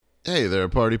Hey there,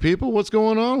 party people. What's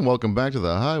going on? Welcome back to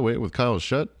The Highway with Kyle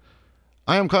Shutt.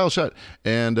 I am Kyle Shutt,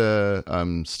 and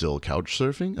I'm still couch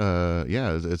surfing.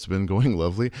 Yeah, it's been going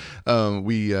lovely.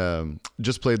 We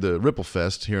just played the Ripple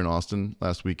Fest here in Austin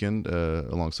last weekend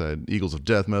alongside Eagles of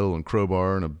Death Metal and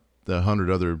Crowbar and a 100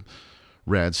 other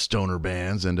rad stoner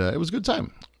bands, and it was a good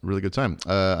time. Really good time.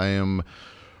 I am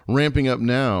ramping up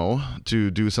now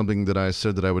to do something that I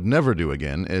said that I would never do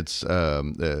again. It's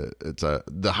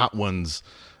the Hot Ones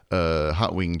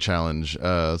Hot Wing Challenge.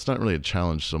 It's not really a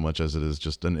challenge so much as it is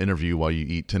just an interview while you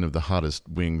eat 10 of the hottest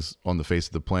wings on the face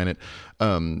of the planet.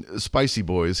 Spicy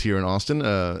Boys here in Austin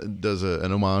does an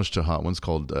homage to Hot Ones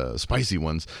called Spicy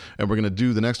Ones, and we're going to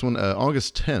do the next one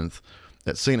August 10th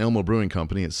at St. Elmo Brewing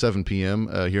Company at 7 p.m.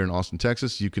 Here in Austin,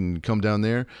 Texas. You can come down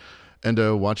there and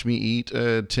watch me eat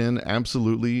 10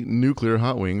 absolutely nuclear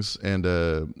hot wings and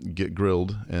get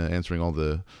grilled, answering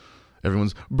all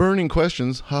everyone's burning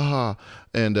questions, haha,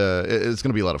 and it's going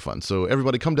to be a lot of fun. So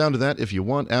everybody come down to that if you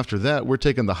want. After that, we're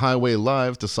taking the highway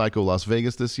live to Psycho Las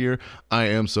Vegas this year. I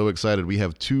am so excited. We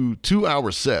have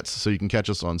two-hour sets, so you can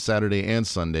catch us on Saturday and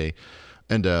Sunday.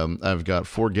 And I've got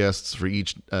 4 guests for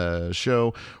each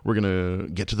show. We're going to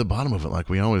get to the bottom of it like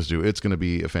we always do. It's going to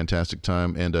be a fantastic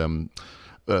time. And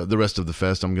the rest of the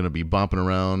fest, I'm going to be bopping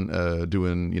around,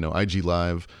 doing, IG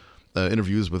Live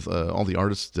interviews with all the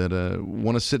artists that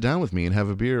want to sit down with me and have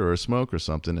a beer or a smoke or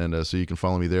something. And so you can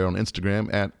follow me there on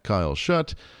Instagram at Kyle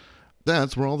Shutt.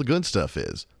 That's where all the good stuff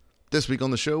is. This week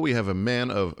on the show, we have a man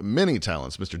of many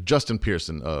talents, Mr. Justin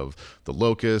Pearson of The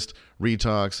Locust,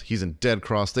 Retox. He's in Dead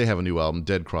Cross. They have a new album,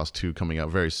 Dead Cross 2, coming out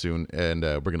very soon. And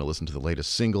we're going to listen to the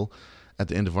latest single at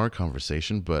the end of our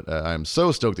conversation. But I'm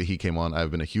so stoked that he came on.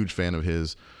 I've been a huge fan of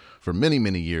his for many,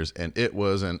 many years, and it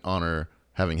was an honor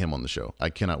having him on the show. I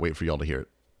cannot wait for y'all to hear it.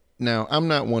 Now, I'm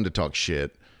not one to talk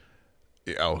shit.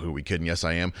 Oh, who are we kidding? Yes,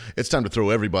 I am. It's time to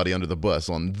throw everybody under the bus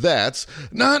on That's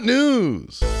Not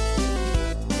News.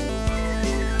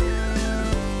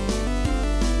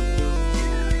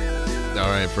 All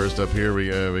right, first up here, we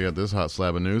got this hot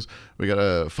slab of news. We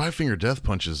got Five Finger Death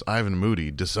Punch's Ivan Moody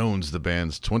disowns the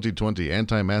band's 2020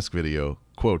 anti-mask video.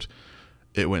 Quote,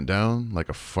 "It went down like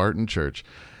a fart in church."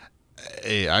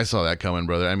 Hey, I saw that coming,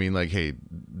 brother. I mean, like, hey,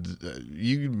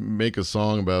 you make a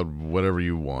song about whatever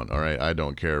you want, all right? I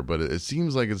don't care. But it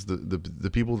seems like it's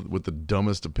the people with the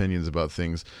dumbest opinions about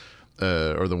things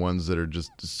are the ones that are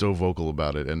just so vocal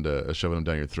about it and shoving them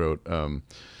down your throat.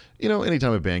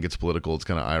 Anytime a band gets political, it's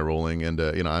kind of eye-rolling. And,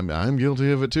 I'm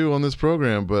guilty of it, too, on this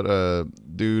program. But,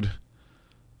 dude,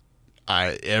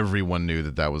 everyone knew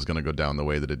that was going to go down the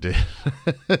way that it did.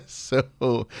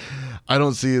 So I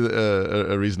don't see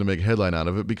a reason to make a headline out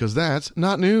of it because that's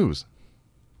not news.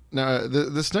 Now,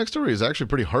 this next story is actually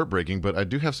pretty heartbreaking, but I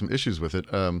do have some issues with it.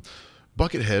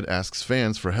 Buckethead asks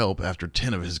fans for help after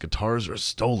 10 of his guitars are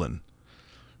stolen.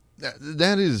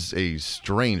 That is a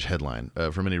strange headline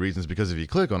for many reasons, because if you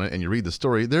click on it and you read the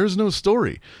story, there's no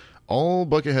story. All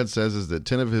Buckethead says is that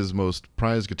 10 of his most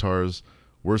prized guitars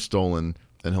were stolen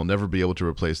and he'll never be able to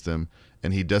replace them,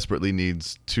 and he desperately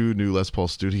needs 2 new Les Paul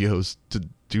Studios to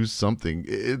do something.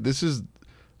 This is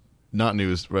not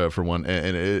news, for one,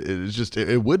 and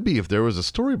it would be if there was a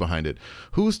story behind it.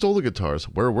 Who stole the guitars?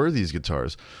 Where were these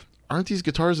guitars? Aren't these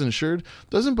guitars insured?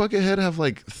 Doesn't Buckethead have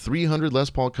like 300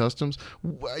 Les Paul Customs?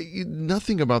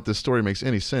 Nothing about this story makes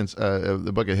any sense.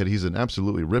 The Buckethead, he's an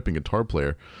absolutely ripping guitar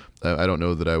player. I don't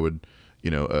know that I would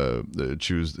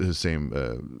choose his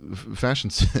same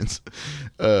fashion sense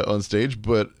on stage,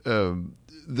 but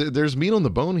there's meat on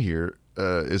the bone here.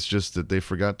 It's just that they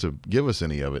forgot to give us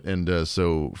any of it, and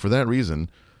so for that reason,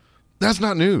 that's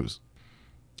not news.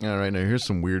 All right, now here's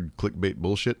some weird clickbait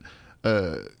bullshit.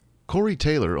 Corey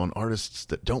Taylor on artists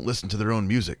that don't listen to their own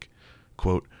music.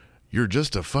 Quote, "You're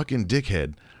just a fucking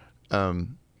dickhead."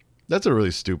 That's a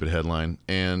really stupid headline,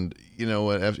 and you know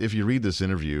what? If you read this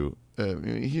interview, I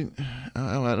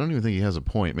don't even think he has a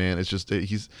point, man. It's just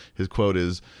his quote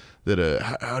is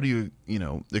that how do you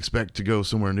expect to go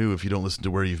somewhere new if you don't listen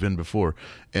to where you've been before?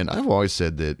 And I've always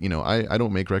said that I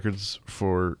don't make records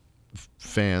for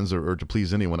fans or to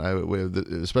please anyone.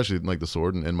 Especially like The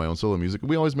Sword and my own solo music,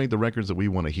 we always make the records that we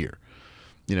want to hear.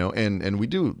 And we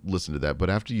do listen to that, but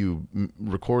after you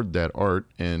record that art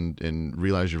and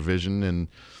realize your vision and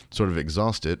sort of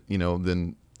exhaust it,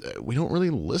 then we don't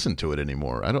really listen to it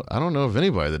anymore. I don't know of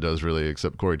anybody that does really,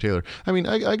 except Corey Taylor. I mean,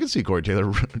 I could see Corey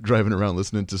Taylor driving around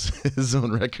listening to his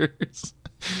own records,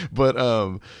 but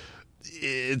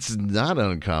it's not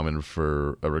uncommon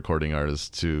for a recording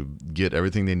artist to get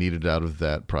everything they needed out of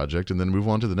that project and then move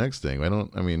on to the next thing.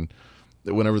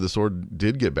 whenever the Sword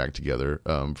did get back together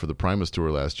for the Primus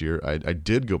tour last year, I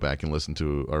did go back and listen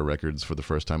to our records for the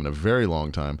first time in a very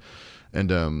long time.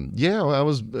 And I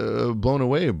was blown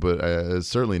away, but it's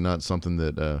certainly not something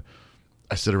that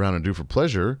I sit around and do for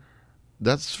pleasure.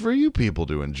 That's for you people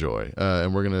to enjoy,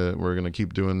 and we're gonna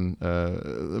keep doing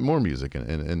more music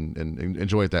and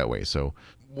enjoy it that way. So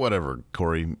whatever,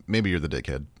 Corey, maybe you're the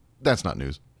dickhead. That's not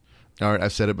news. All right,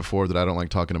 I've said it before that I don't like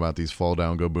talking about these fall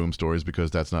down, go boom stories because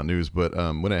that's not news. But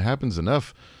when it happens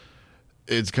enough,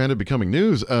 it's kind of becoming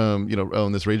news.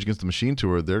 On this Rage Against the Machine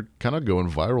tour, they're kind of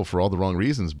going viral for all the wrong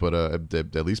reasons. But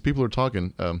at least people are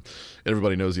talking.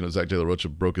 Everybody knows, Zach De La Rocha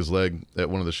broke his leg at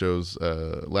one of the shows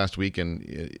last week,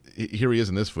 and here he is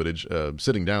in this footage,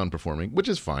 sitting down performing, which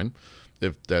is fine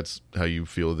if that's how you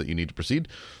feel that you need to proceed.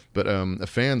 But a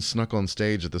fan snuck on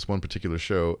stage at this one particular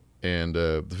show, and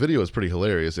the video is pretty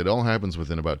hilarious. It all happens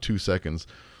within about 2 seconds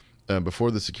before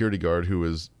the security guard, who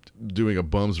is doing a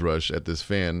bum's rush at this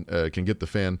fan, can get the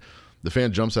fan. The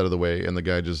fan jumps out of the way, and the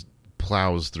guy just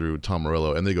plows through Tom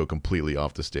Morello, and they go completely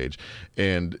off the stage.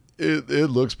 And it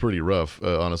looks pretty rough,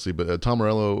 honestly. But Tom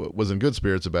Morello was in good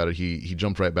spirits about it. He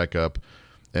jumped right back up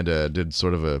and did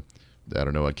sort of a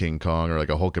King Kong or like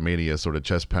a Hulkamania sort of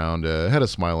chest pound. Had a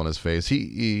smile on his face.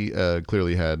 He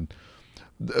clearly had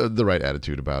the right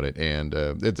attitude about it, and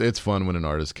it's fun when an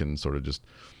artist can sort of just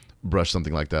brush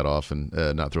something like that off and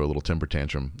not throw a little temper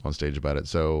tantrum on stage about it.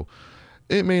 So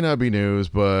it may not be news,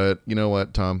 but you know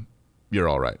what, Tom? You're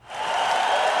all right.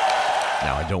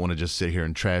 Now, I don't want to just sit here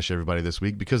and trash everybody this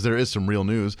week because there is some real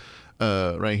news.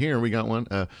 Right here, we got one.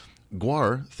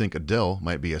 Gwar think Adele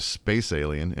might be a space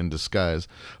alien in disguise.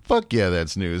 Fuck yeah,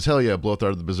 that's news. Hell yeah,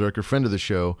 Blothard the Berserker, friend of the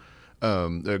show.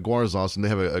 Gwar is awesome. They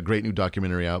have a great new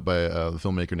documentary out by the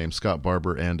filmmaker named Scott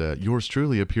Barber, and yours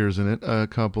truly appears in it a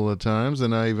couple of times,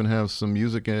 and I even have some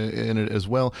music in it as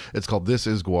well. It's called This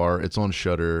Is Gwar. It's on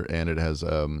Shudder, and it has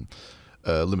a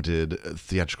limited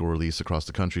theatrical release across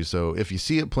the country. So if you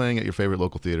see it playing at your favorite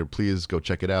local theater, please go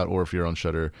check it out, or if you're on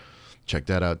Shudder, check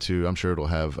that out too. I'm sure it'll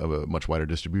have a much wider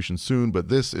distribution soon, but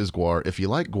This Is Gwar. If you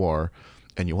like Gwar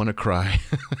and you want to cry,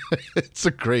 it's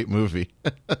a great movie.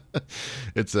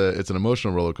 It's an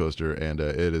emotional roller coaster, and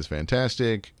it is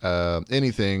fantastic.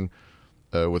 Anything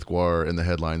with Gwar in the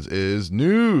headlines is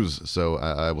news, so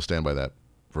I will stand by that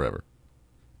forever.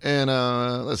 And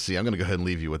let's see, I'm going to go ahead and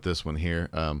leave you with this one here.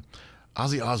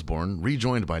 Ozzy Osbourne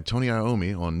rejoined by Tony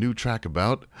Iommi on new track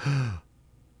about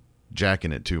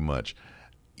jacking it too much.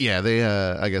 Yeah, they.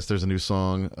 I guess there's a new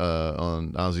song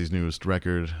on Ozzy's newest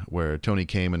record where Tony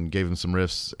came and gave him some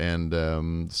riffs,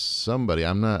 and somebody,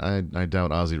 I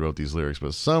doubt Ozzy wrote these lyrics,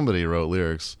 but somebody wrote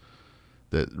lyrics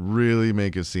that really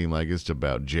make it seem like it's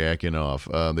about jacking off.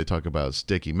 They talk about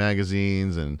sticky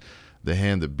magazines and the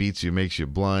hand that beats you makes you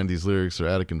blind. These lyrics are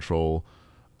out of control.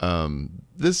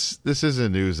 This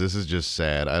isn't news. This is just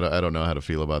sad. I don't know how to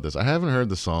feel about this. I haven't heard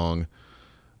the song.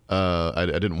 I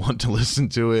didn't want to listen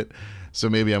to it. So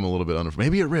maybe I'm a little bit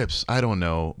maybe it rips. I don't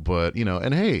know. But,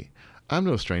 and hey, I'm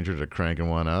no stranger to cranking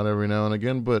one out every now and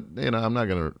again. But, I'm not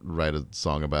going to write a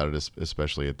song about it,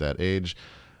 especially at that age.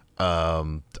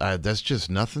 That's just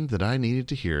nothing that I needed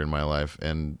to hear in my life.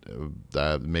 And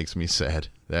that makes me sad.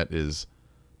 That is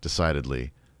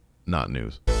decidedly not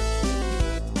news.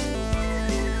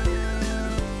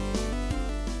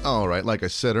 All right, like I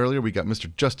said earlier, we got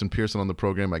Mr. Justin Pearson on the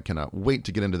program. I cannot wait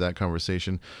to get into that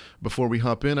conversation. Before we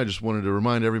hop in, I just wanted to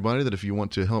remind everybody that if you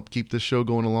want to help keep this show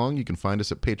going along, you can find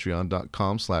us at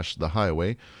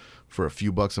patreon.com/thehighway. For a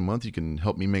few bucks a month, you can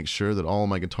help me make sure that all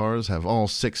my guitars have all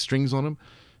 6 strings on them,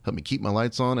 help me keep my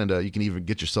lights on, and you can even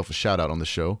get yourself a shout-out on the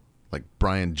show. Like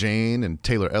Brian Jane and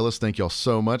Taylor Ellis, thank y'all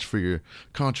so much for your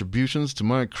contributions to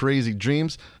my crazy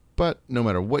dreams. But no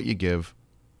matter what you give,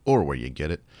 or where you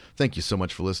get it, thank you so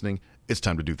much for listening. It's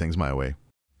time to do things my way.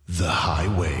 The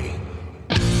Highway.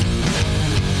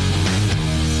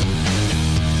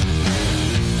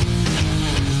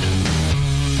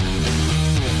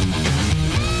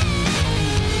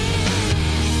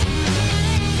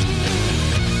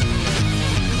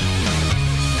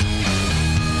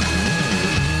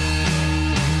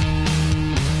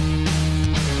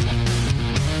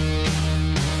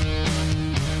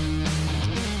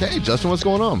 Hey, Justin, what's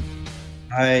going on?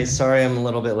 Hi, sorry I'm a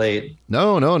little bit late.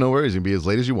 No worries. You can be as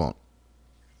late as you want.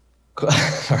 All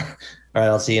right,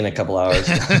 I'll see you in a couple hours.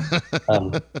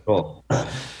 Cool.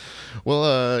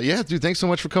 Well, yeah, dude, thanks so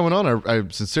much for coming on. I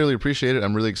sincerely appreciate it.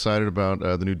 I'm really excited about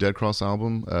the new Dead Cross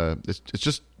album. It's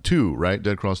just 2, right?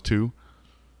 Dead Cross 2?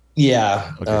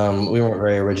 Yeah. Okay. We weren't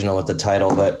very original with the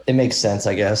title, but it makes sense,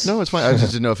 I guess. No, it's fine. I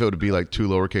just didn't know if it would be like two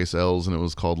lowercase L's and it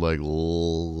was called like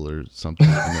L or something.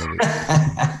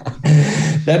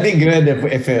 That'd be good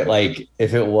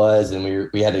if it was and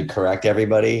we had to correct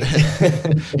everybody.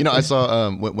 I saw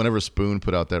whenever Spoon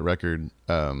put out that record,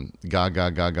 Ga Ga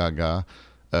Ga Ga Ga.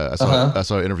 I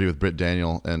saw an interview with Britt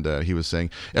Daniel, and he was saying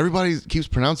everybody keeps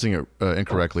pronouncing it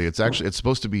incorrectly. It's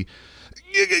supposed to be.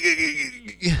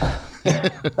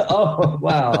 Oh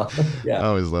wow! Yeah, I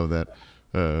always love that.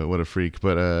 What a freak!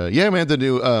 But yeah, man, the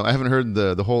new I haven't heard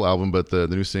the whole album, but the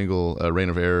new single "Reign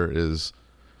of Air" is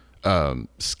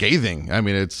scathing. I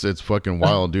mean, it's fucking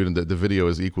wild, dude, and the video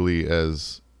is equally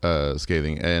as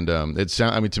scathing. And I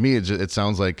mean, to me, it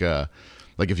sounds like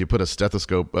if you put a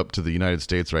stethoscope up to the United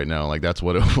States right now, like that's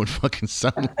what it would fucking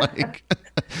sound like.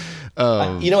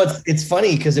 It's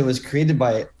funny because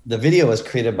the video was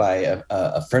created by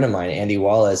a friend of mine, Andy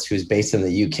Wallace, who's based in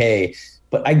the UK.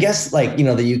 But I guess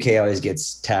the UK always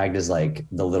gets tagged as like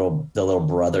the little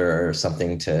brother or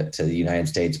something to the United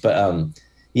States. But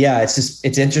yeah, it's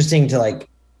interesting to like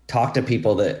talk to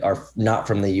people that are not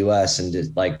from the US and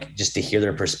just to hear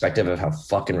their perspective of how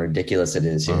fucking ridiculous it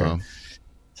is here. Uh-huh.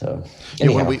 So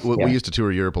anyhow, we used to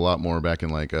tour Europe a lot more back in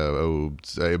back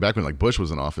when like Bush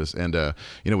was in office, and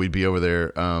we'd be over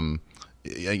there.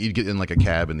 You'd get in like a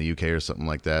cab in the UK or something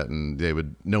like that, and they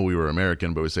would know we were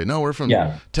American, but we'd say, no, we're from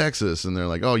Texas, and they're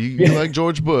like, oh, you like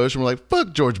George Bush, and we're like,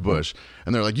 fuck George Bush,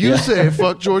 and they're like, you say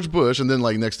fuck George Bush, and then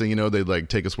like next thing you know, they'd like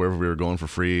take us wherever we were going for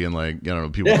free, and like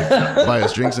people would, like, buy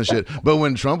us drinks and shit. But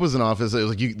when Trump was in office, it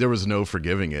was like there was no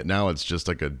forgiving it. Now it's just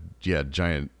like a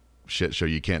giant shit show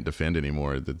you can't defend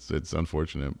anymore. It's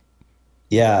unfortunate.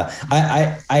 Yeah,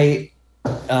 I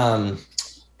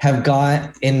have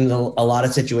got in a lot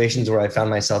of situations where I found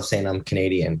myself saying I'm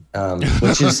Canadian,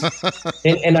 which is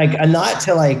and like not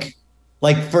to like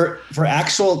for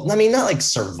actual, I mean, not like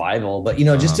survival, but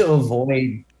just to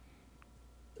avoid.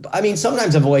 I mean,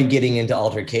 sometimes avoid getting into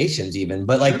altercations even,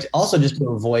 but like also just to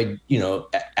avoid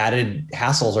added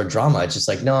hassles or drama. It's just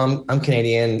like, no, I'm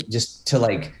Canadian, just to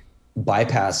like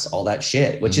bypass all that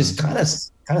shit, which is kind of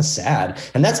sad,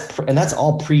 and that's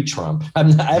all pre-Trump. I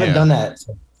haven't done that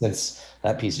since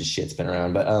that piece of shit's been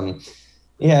around. But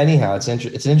yeah, anyhow, it's an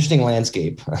interesting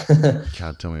landscape.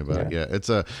 God, tell me about it. Yeah,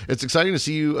 it's exciting to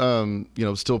see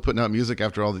you still putting out music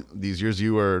after all these years.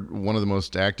 You are one of the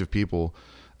most active people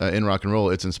in rock and roll.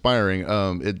 It's inspiring.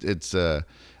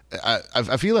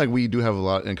 I feel like we do have a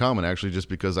lot in common, actually, just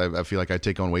because I feel like I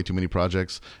take on way too many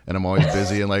projects, and I'm always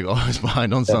busy and like always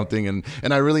behind on something, and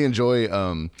I really enjoy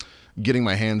getting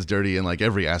my hands dirty in like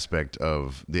every aspect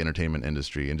of the entertainment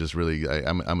industry, and just really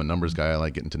I'm a numbers guy. I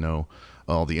like getting to know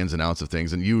all the ins and outs of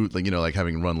things, and you like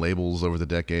having run labels over the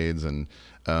decades and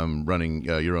running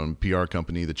your own PR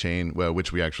company, The Chain,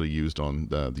 which we actually used on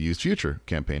the Youth Future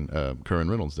campaign.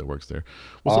 Curran Reynolds that works there.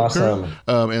 Awesome.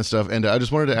 And stuff. And I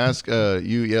just wanted to ask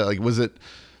you, was it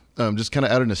just kind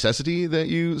of out of necessity that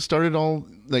you started all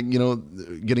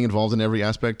getting involved in every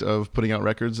aspect of putting out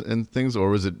records and things, or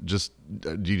was it just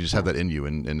do you just have that in you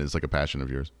and it's like a passion of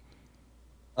yours?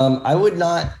 I would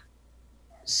not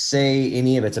say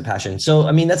any of it's a passion. So,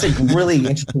 I mean, that's a really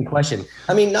interesting question.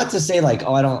 I mean, not to say like,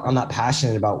 oh, I'm not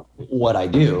passionate about what I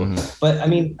do, but I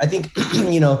mean, I think,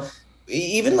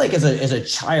 even like as a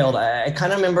child, I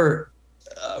kind of remember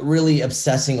really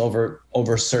obsessing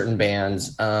over certain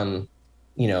bands,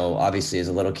 obviously as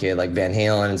a little kid, like Van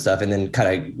Halen and stuff, and then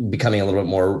kind of becoming a little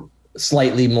bit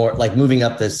slightly more like moving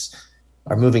up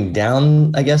or moving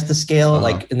down, I guess, the scale,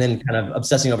 and then kind of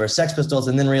obsessing over Sex Pistols,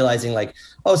 and then realizing like,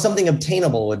 oh, something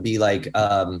obtainable would be like,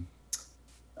 I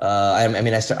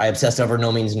obsessed over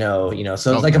No Means No,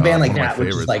 so it's like a band like that, which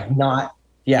is like not,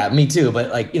 yeah, me too. But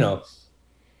like, no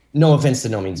offense to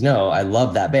No Means No, I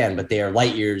love that band, but they are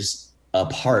light years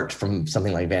apart from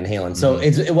something like Van Halen. So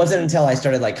it wasn't until I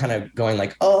started like kind of going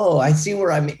like, oh, I see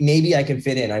where maybe I can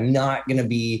fit in. I'm not going to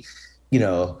be,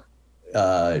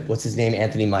 what's his name?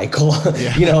 Anthony Michael,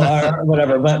 or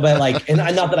whatever. But like, and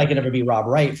not that I could ever be Rob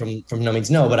Wright from No Means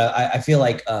No, but I feel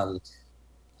like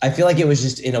it was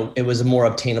just, it was a more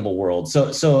obtainable world.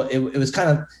 So it was kind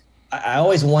of, I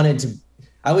always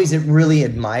really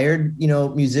admired,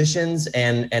 musicians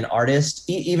and artists,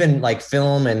 even like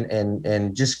film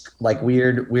and just like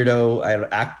weirdo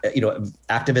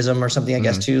activism or something, I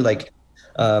guess too. Like,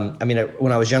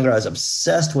 when I was younger, I was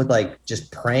obsessed with like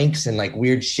just pranks and like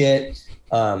weird shit.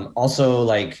 Also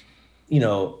like,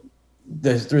 through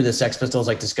the Sex Pistols,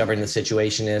 like discovering the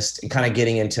Situationist and kind of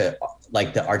getting into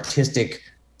like the artistic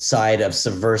side of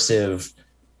subversive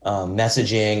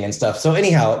messaging and stuff. So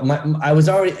anyhow, I was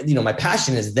already, my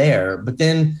passion is there, but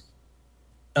then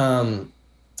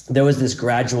there was this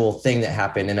gradual thing that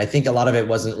happened. And I think a lot of it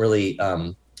wasn't really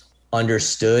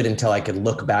understood until I could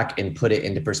look back and put it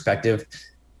into perspective,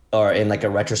 or in like a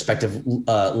retrospective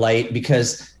light,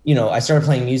 because, you know, I started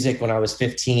playing music when I was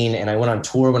 15 and I went on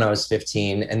tour when I was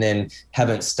 15 and then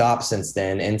haven't stopped since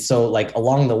then. And so like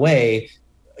along the way,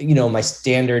 you know, my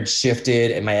standards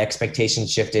shifted and my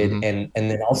expectations shifted, and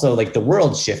then also like the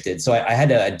world shifted. So I had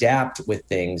to adapt with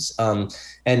things.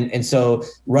 And so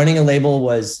running a label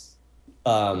was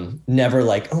never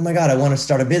like, oh my God, I want to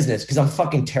start a business, because I'm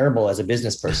fucking terrible as a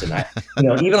business person. You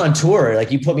know, even on tour,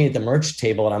 like you put me at the merch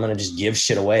table and I'm going to just give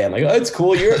shit away. I'm like, oh, it's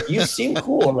cool. You seem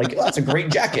cool. I'm like, oh, that's a great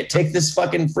jacket. Take this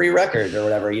fucking free record or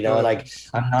whatever, you know, like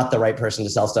I'm not the right person to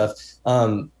sell stuff.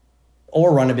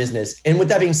 Or run a business. And with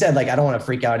that being said, like, I don't want to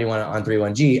freak out anyone on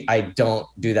 31G. I don't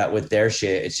do that with their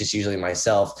shit. It's just usually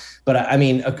myself. But I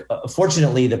mean,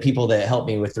 fortunately, the people that help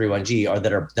me with 31G or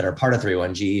that are part of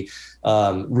 31G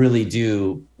really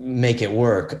do make it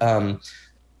work.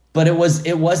 But it was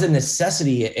a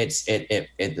necessity. It's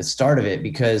at the start of it,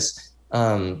 because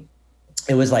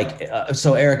it was like,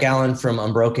 so Eric Allen from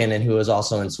Unbroken, and who was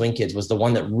also in Swing Kids, was the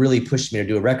one that really pushed me to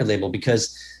do a record label,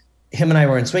 because him and I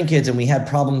were in Swing Kids and we had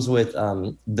problems with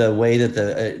the way that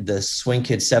the Swing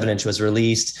Kids 7-inch was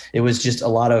released. It was just a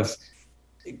lot of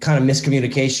kind of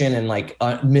miscommunication and like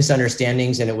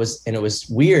misunderstandings. And it was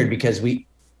weird, because we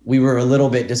were a little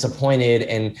bit disappointed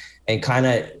and kind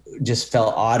of just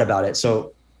felt odd about it.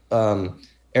 So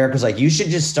Eric was like, you should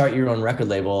just start your own record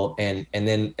label. And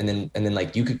then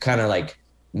like, you could kind of like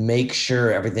make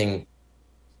sure everything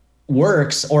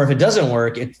works, or if it doesn't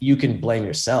work, you can blame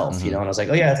yourself, you know? And I was like,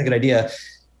 oh yeah, that's a good idea.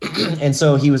 And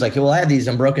so he was like, well, I have these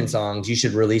Unbroken songs. You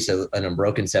should release an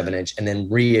Unbroken 7-inch and then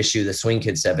reissue the Swing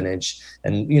Kids 7-inch.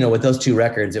 And, you know, with those two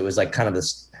records, it was like kind of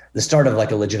the start of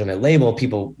like a legitimate label.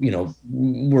 People, you know,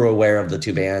 were aware of the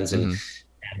two bands and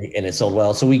it sold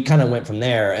well. So we kind of went from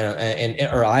there,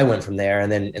 or I went from there,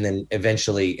 and then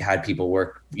eventually had people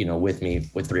work, you know, with me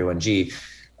with 31G.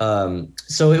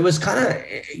 So it was kind of,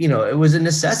 you know, it was a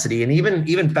necessity. And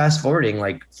even fast forwarding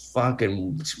like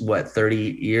fucking 30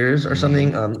 years or something,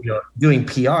 you know, doing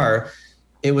PR,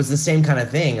 it was the same kind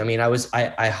of thing. I mean,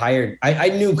 I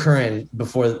knew Curran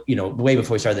before, you know, way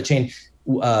before we started the chain.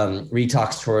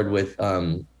 Retox toured with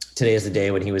Today Is the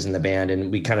Day when he was in the band,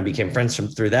 and we kind of became friends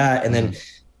through that. And then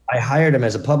I hired him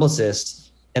as a publicist.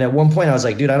 And at one point I was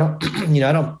like, dude, I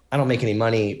don't make any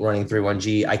money running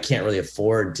 31G. I can't really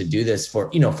afford to do this for,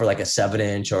 you know, for like a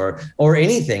 7-inch or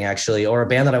anything actually, or a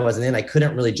band that I wasn't in. I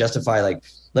couldn't really justify like,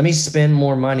 let me spend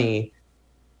more money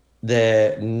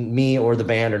that me or the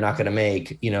band are not going to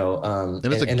make, you know. And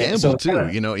it's a gamble too,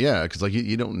 you know? Yeah. Cause like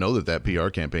you don't know that PR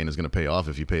campaign is going to pay off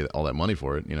if you pay all that money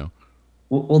for it, you know?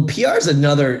 Well, PR is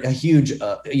a huge,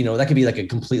 you know, that could be like a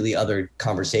completely other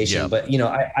conversation, but you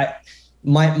know,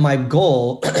 my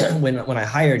goal when I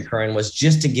hired Curran was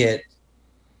just to get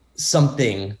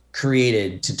something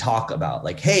created to talk about,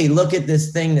 like, hey, look at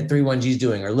this thing that 31G is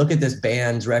doing, or look at this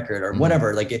band's record or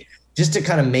whatever, like just to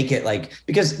kind of make it like,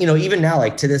 because, you know, even now,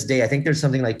 like to this day, I think there's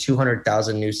something like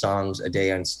 200,000 new songs a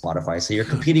day on Spotify. So you're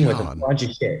competing with a bunch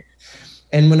of shit.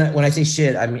 And when I say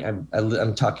shit, I mean,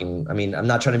 I'm talking, I mean, I'm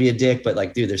not trying to be a dick, but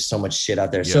like, dude, there's so much shit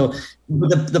out there. Yeah. So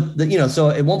the you know,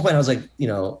 so at one point I was like, you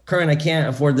know, Curran, I can't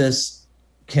afford this.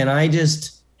 Can I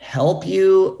just help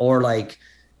you? Or like,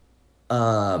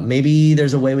 maybe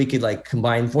there's a way we could like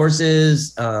combine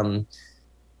forces.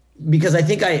 Because I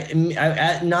think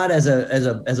I not as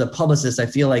a publicist, I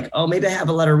feel like, oh, maybe I have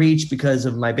a lot of reach because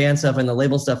of my band stuff and the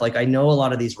label stuff. Like I know a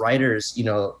lot of these writers, you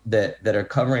know, that are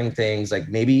covering things, like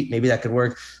maybe that could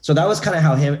work. So that was kind of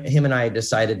how him and I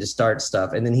decided to start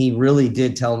stuff. And then he really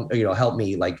did help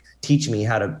me, like teach me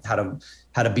how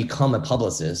to become a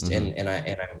publicist. And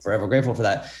I'm forever grateful for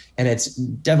that. And it's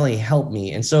definitely helped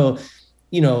me. And so,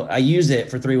 you know, I use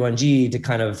it for 31G to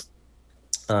kind of,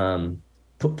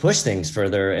 push things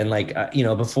further. And like, you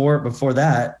know, before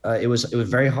that, it was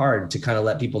very hard to kind of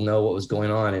let people know what was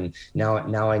going on. And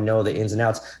now I know the ins and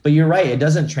outs, but you're right. It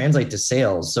doesn't translate to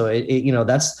sales. So it you know,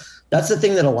 that's the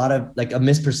thing that a lot of like a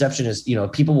misperception is, you know,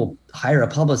 people will hire a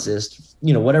publicist,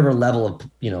 you know, whatever level of,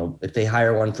 you know, if they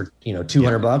hire one for, you know,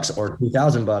 $200 or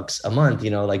 $2,000 a month, you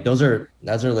know, like those are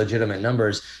legitimate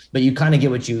numbers, but you kind of get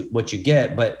what you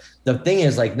get. But the thing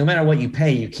is, like, no matter what you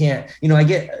pay, you can't, you know,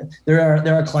 there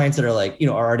are clients that are like, you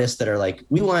know, artists that are like,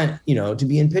 we want, you know, to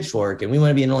be in Pitchfork and we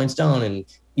want to be in Rolling Stone, and,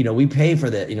 you know, we pay for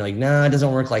that, you know, like, nah, it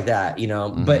doesn't work like that, you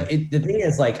know. But the thing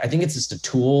is, like, I think it's just a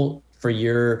tool for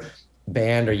your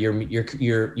band or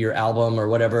your album or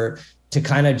whatever to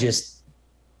kind of just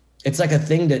it's like a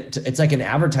thing that it's like an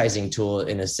advertising tool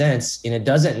in a sense, and it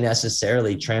doesn't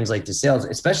necessarily translate to sales,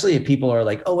 especially if people are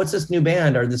like, oh, what's this new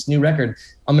band or this new record?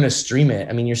 I'm going to stream it.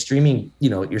 I mean, you're streaming,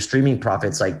 your streaming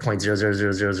profits like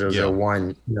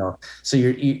 0.000001, so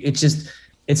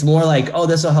it's more like, oh,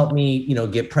 this will help me,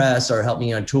 get press or help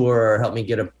me on tour or help me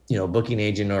get a, booking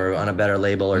agent or on a better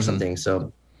label or something.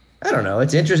 So I don't know.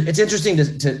 It's interesting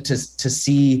to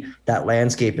see that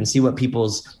landscape and see what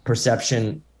people's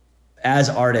perception as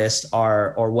artists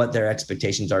are, or what their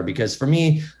expectations are. Because for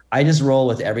me, I just roll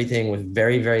with everything with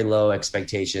very, very low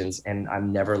expectations, and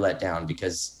I'm never let down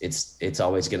because it's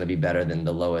always going to be better than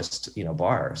the lowest,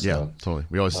 bar. So, yeah, totally.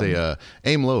 We always say,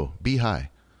 aim low, be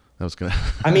high. That was gonna.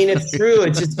 I mean, it's true.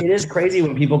 It is crazy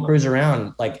when people cruise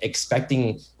around like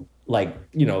expecting, like,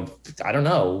 I don't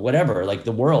know, whatever, like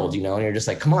the world, and you're just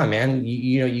like, come on, man,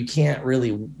 you can't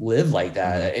really live like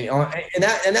that. And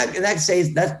that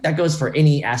says that goes for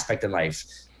any aspect in life,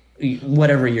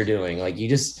 whatever you're doing. Like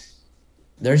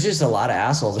there's just a lot of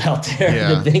assholes out there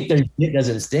that think their shit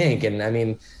doesn't stink. And I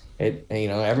mean,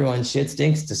 everyone's shit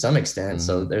stinks to some extent.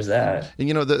 So there's that.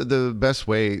 And the best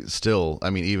way still, I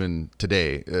mean, even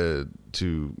today,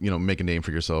 to make a name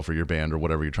for yourself or your band or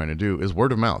whatever you're trying to do is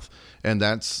word of mouth. And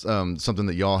that's something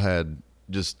that y'all had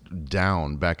just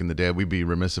down back in the day. We'd be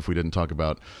remiss if we didn't talk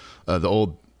about the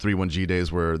old 31G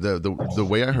days, where the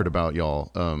way I heard about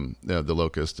y'all, the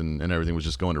Locust and everything, was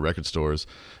just going to record stores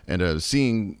and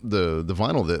seeing the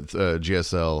vinyl that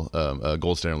GSL,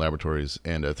 Gold Standard Laboratories,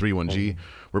 and 31G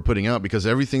were putting out, because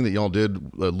everything that y'all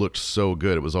did looked so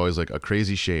good. It was always like a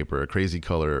crazy shape or a crazy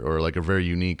color or like a very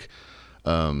unique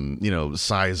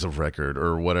size of record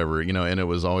or whatever, and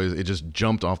it just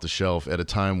jumped off the shelf at a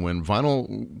time when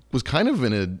vinyl was kind of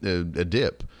in a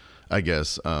dip, I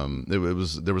guess. There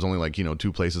was only like,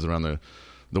 two places around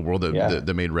the world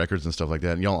that made records and stuff like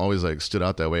that. And y'all always like stood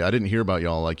out that way. I didn't hear about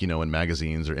y'all like, in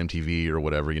magazines or MTV or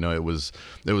whatever, it was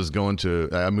going to,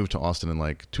 I moved to Austin in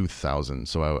like 2000.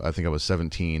 So I think I was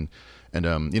 17, and,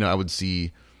 I would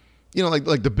see,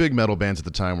 like the big metal bands at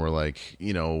the time were like,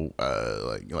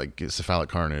 like Cephalic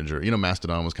Carnage, or,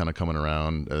 Mastodon was kind of coming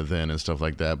around then and stuff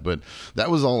like that. But that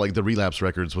was all like, the Relapse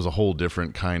Records was a whole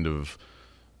different kind of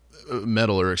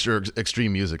metal or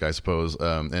extreme music, I suppose.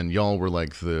 And y'all were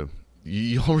like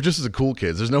y'all were just the cool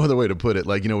kids. There's no other way to put it.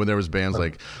 Like, when there was bands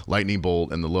like Lightning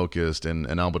Bolt and the Locust and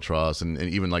Albatross and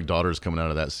even like Daughters coming out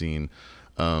of that scene.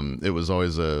 It was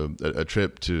always a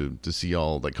trip to see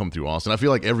y'all like come through Austin. I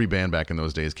feel like every band back in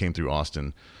those days came through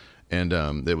Austin, and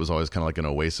it was always kind of like an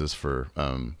oasis for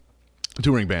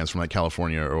touring bands from like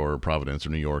California or Providence or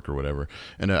New York or whatever.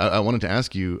 And I wanted to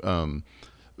ask you,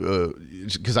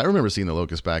 because I remember seeing the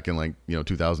Locust back in like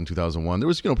 2000, 2001. There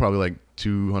was probably like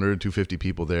 200, 250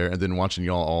 people there, and then watching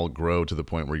y'all all grow to the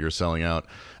point where you're selling out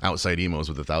outside emos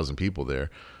with 1,000 people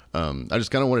there. I just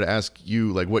kind of wanted to ask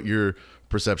you like what your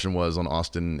perception was on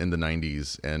Austin in the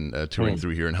 90s and touring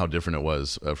through here, and how different it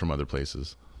was from other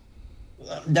places.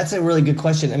 That's a really good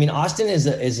question. I mean, Austin is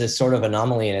a sort of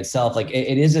anomaly in itself. Like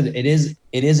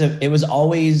it was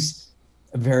always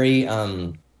very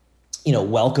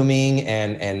welcoming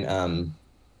and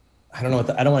I don't know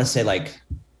I don't want to say like,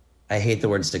 I hate the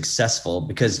word successful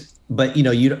but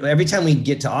every time we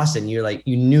get to Austin, you're like,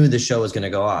 you knew the show was going to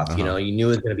go off. You knew it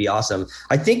was going to be awesome.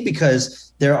 I think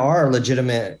because there are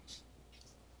legitimate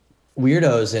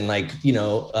weirdos, and like,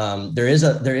 there is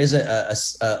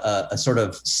a sort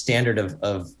of standard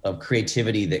of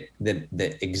creativity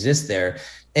that exists there.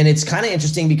 And it's kind of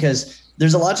interesting because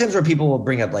there's a lot of times where people will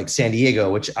bring up like San Diego,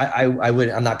 which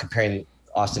I'm not comparing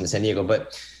Austin to San Diego,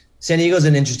 but San Diego is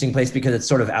an interesting place because it's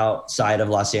sort of outside of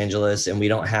Los Angeles, and we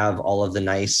don't have all of the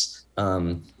nice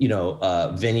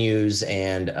venues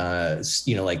and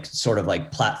like sort of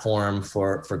like platform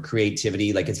for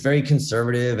creativity. Like, it's very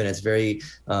conservative, and it's very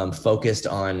focused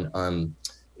on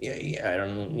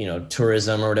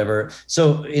tourism or whatever.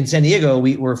 So in San Diego,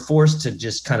 we were forced to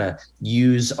just kind of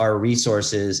use our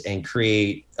resources and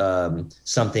create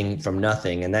something from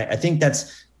nothing. And I think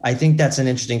that's an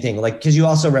interesting thing. Like, because you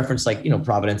also referenced like,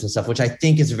 Providence and stuff, which I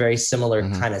think is a very similar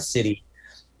kind of city.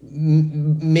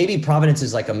 Maybe Providence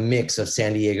is like a mix of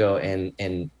San Diego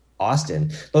and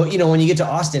Austin. But, when you get to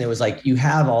Austin, it was like, you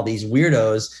have all these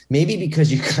weirdos, maybe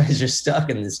because you guys are stuck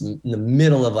in the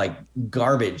middle of like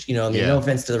garbage, no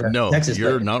offense to the rest of Texas.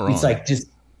 You're not wrong. It's like, just,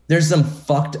 there's some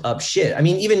fucked up shit. I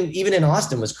mean, even in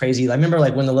Austin was crazy. I remember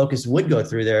like when the Locust would go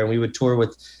through there, and we would tour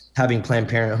with having Planned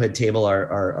Parenthood table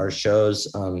our shows.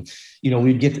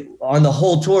 We'd get on the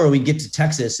whole tour, we'd get to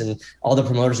Texas and all the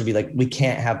promoters would be like, we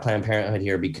can't have Planned Parenthood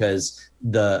here because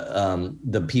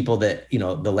the people that,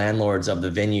 the landlords of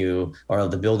the venue or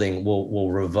of the building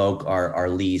will revoke our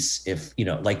lease if,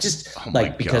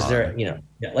 because they're,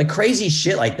 like crazy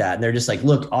shit like that. And they're just like,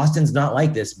 look, Austin's not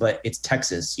like this, but it's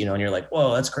Texas, and you're like,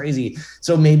 whoa, that's crazy.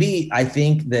 So maybe I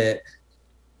think that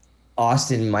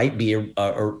Austin might be,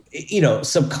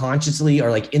 subconsciously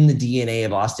or like in the DNA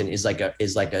of Austin is like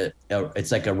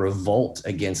a revolt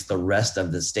against the rest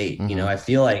of the state. Mm-hmm. I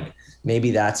feel like maybe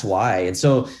that's why. And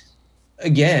so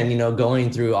again,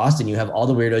 going through Austin, you have all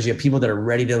the weirdos, you have people that are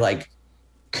ready to like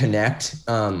connect,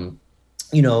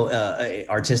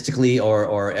 artistically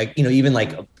or even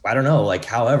like, I don't know, like,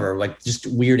 however, like just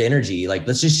weird energy, like,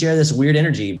 let's just share this weird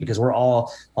energy because we're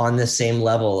all on the same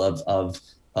level of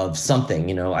something,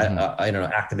 mm-hmm. I don't know,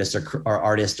 activist or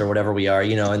artist or whatever we are,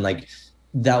 and like,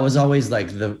 that was always like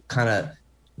the kind of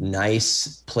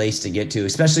nice place to get to,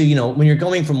 especially, when you're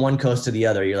going from one coast to the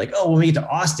other, you're like, oh, when we get to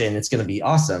Austin, it's going to be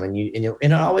awesome. And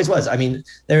it always was. I mean,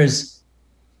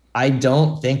 I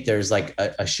don't think there's like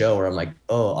a show where I'm like,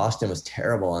 oh, Austin was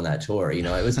terrible on that tour.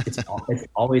 It's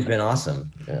always been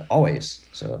awesome, always.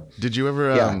 So did you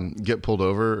ever get pulled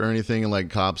over or anything and like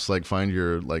cops like find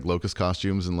your like Locust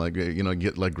costumes and like,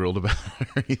 get like grilled about it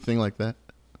or anything like that?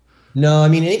 No, I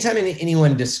mean, anytime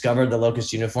anyone discovered the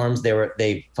Locust uniforms,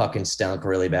 they fucking stunk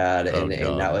really bad. And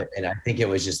I think it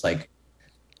was just like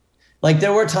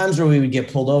there were times where we would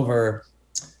get pulled over,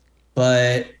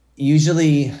 but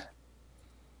usually,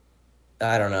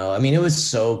 I don't know. I mean, it was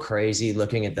so crazy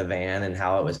looking at the van and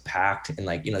how it was packed, and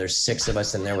like, there's 6 of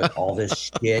us in there with all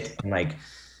this shit, and like,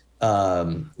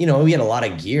 we had a lot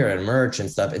of gear and merch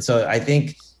and stuff. And so I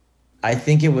think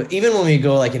it would, even when we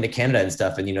go like into Canada and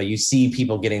stuff, and you see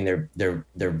people getting their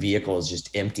vehicles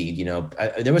just emptied.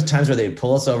 There was times where they'd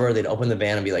pull us over, they'd open the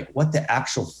van and be like, "What the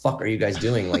actual fuck are you guys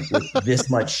doing? Like with this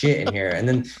much shit in here?" And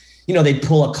then they'd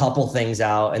pull a couple things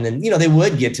out, and then they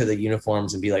would get to the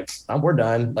uniforms and be like, "We're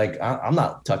done. Like I'm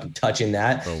not touching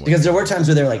that," because there were times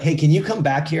where they're like, "Hey, can you come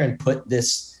back here and put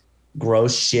this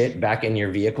gross shit back in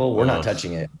your vehicle? We're not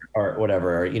touching it," or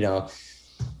whatever.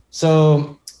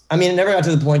 So. I mean, it never got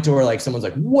to the point to where like someone's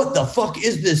like, "What the fuck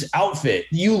is this outfit?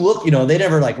 You look," they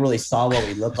never like really saw what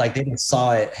we looked like. They just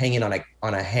saw it hanging on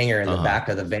a hanger in the back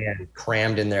of the van,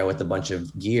 crammed in there with a bunch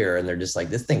of gear, and they're just like,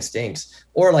 "This thing stinks,"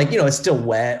 or like it's still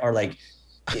wet, or like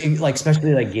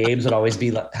especially like Gabe's would always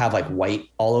have like white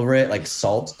all over it, like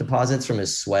salt deposits from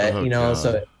his sweat, God.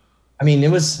 So. I mean,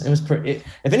 it was pretty.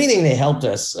 If anything, they helped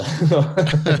us,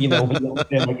 we don't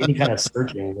have like any kind of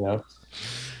searching,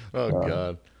 Oh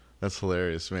God. That's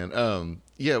hilarious, man.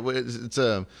 It's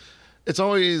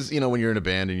always, when you're in a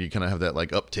band and you kind of have that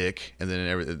like uptick, and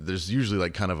then there's usually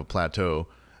like kind of a plateau,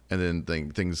 and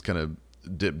then things kind of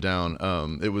dip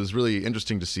down. It was really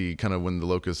interesting to see kind of when the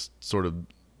Locust sort of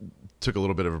took a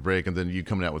little bit of a break, and then you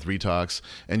coming out with Retox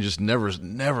and just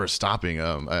never stopping.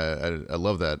 I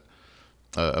love that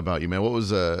about you, man. What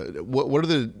was what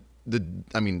are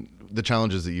the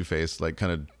challenges that you faced, like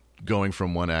kind of going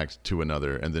from one act to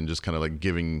another, and then just kind of like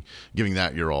giving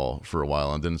that your all for a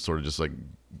while, and then sort of just like,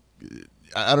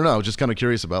 I don't know, just kind of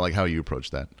curious about like how you approach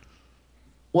that.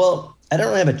 Well, I don't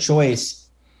really have a choice.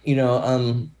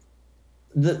 The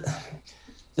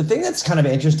thing that's kind of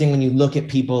interesting when you look at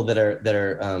people that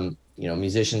are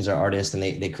musicians or artists, and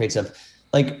they create stuff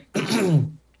like,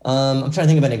 I'm trying to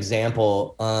think of an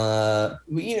example.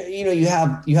 You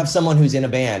have someone who's in a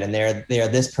band, and they are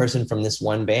this person from this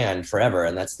one band forever,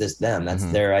 and that's them. That's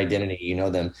mm-hmm. their identity.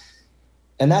 Them,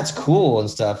 and that's cool and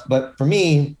stuff. But for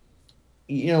me,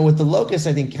 with the Locust,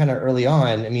 I think kind of early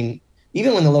on. I mean,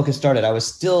 even when the Locust started, I was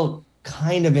still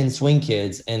kind of in Swing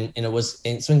Kids, and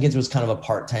Swing Kids was kind of a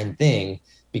part-time thing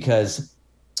because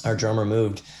our drummer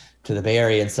moved to the Bay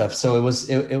Area and stuff. So it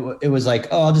was like,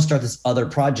 oh, I'll just start this other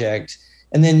project.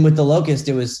 And then with the Locust,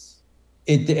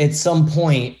 it at some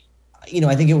point,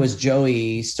 I think it was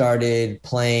Joey started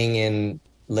playing in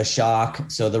Le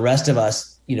Shock. So the rest of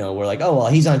us, were like, oh, well,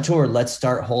 he's on tour. Let's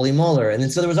start Holy Molar. And then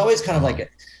so there was always kind of like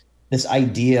this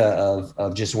idea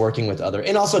of just working with other,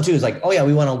 and also too is like, oh yeah,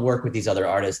 we want to work with these other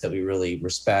artists that we really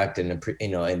respect and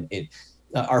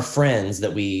our friends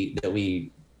that we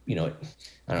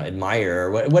I don't know, admire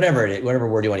or whatever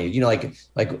word you want to use,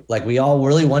 like we all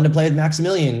really wanted to play with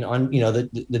Maximilian on,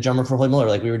 the drummer for Holy Molar.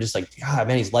 Like we were just like, God,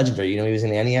 man, he's legendary. He was in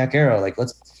the ENIAC era. Like,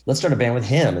 let's start a band with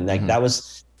him. And like, mm-hmm. that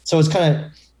was, so it's kind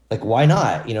of like, why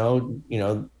not,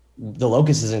 the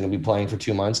Locust isn't going to be playing for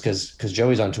 2 months cause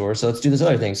Joey's on tour. So let's do this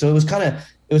other thing. So it was kind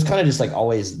of just like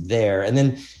always there. And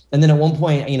then at one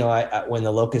point, when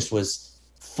the Locust was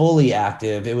fully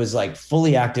active. It was like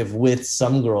fully active with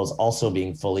some girls also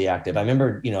being fully active. I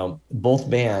remember, both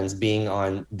bands being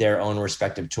on their own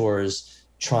respective tours,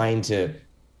 trying to,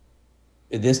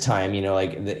 this time,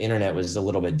 like the internet was a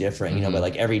little bit different, but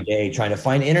like every day trying to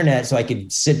find internet so I could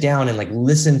sit down and like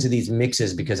listen to these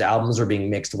mixes, because albums were being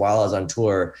mixed while I was on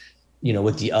tour,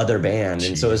 with the other band.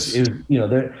 And so it was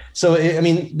there. So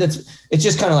it's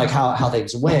just kind of like how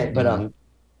things went. But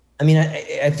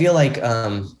I feel like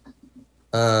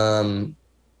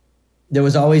there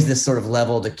was always this sort of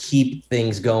level to keep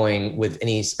things going with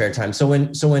any spare time. So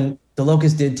when the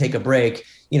Locust did take a break,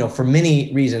 for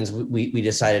many reasons, we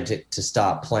decided to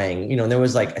stop playing. And there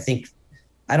was like,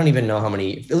 I don't even know how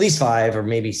many, at least 5 or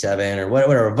maybe 7 or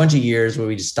whatever, a bunch of years where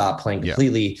we just stopped playing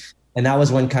completely. Yeah. And that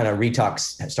was when kind of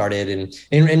Retox started, and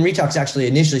Retox actually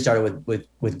initially started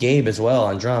with Gabe as well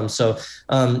on drums. So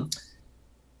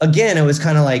again, it was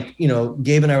kind of like,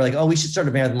 Gabe and I were like, oh, we should start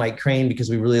a band with Mike Crane because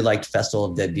we really liked Festival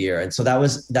of Dead Deer. And so that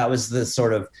was the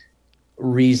sort of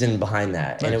reason behind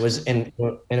that. Nice. And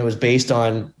it was based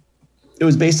on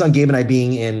Gabe and I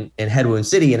being in Head Wound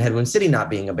City, and Head Wound City not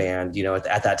being a band,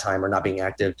 at that time, or not being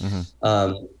active.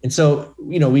 And so,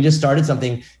 we just started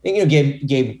something. And,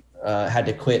 Gabe had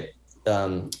to quit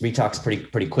Retox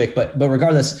pretty quick, but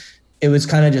regardless, it was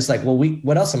kind of just like, well,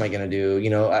 what else am I going to do?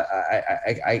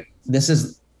 This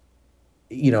is,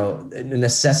 a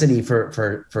necessity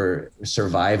for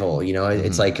survival.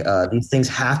 It's like these things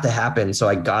have to happen, so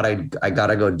I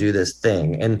gotta go do this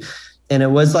thing. And it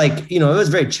was like, it was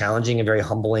very challenging and very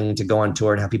humbling to go on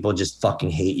tour and have people just fucking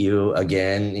hate you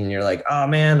again. And you're like, oh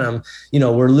man,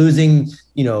 we're losing,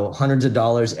 hundreds of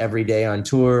dollars every day on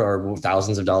tour, or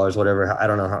thousands of dollars, whatever. I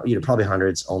don't know how, probably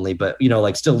hundreds only, but,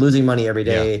 like still losing money every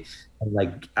day. Yeah. And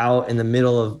like out in the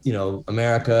middle of,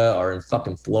 America, or in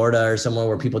fucking Florida or somewhere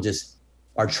where people just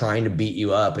are trying to beat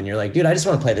you up. And you're like, dude, I just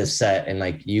want to play this set. And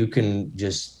like, you can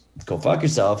just go fuck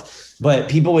yourself. But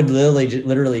people would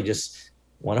literally just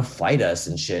want to fight us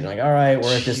and shit. And like, all right,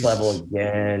 we're at this level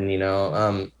again,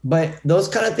 but those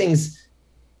kind of things,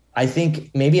 I think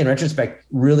maybe in retrospect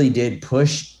really did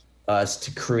push us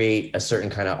to create a certain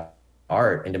kind of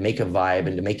art and to make a vibe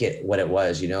and to make it what it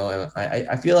was, and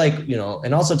I feel like,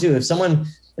 and also too,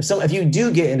 if you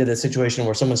do get into the situation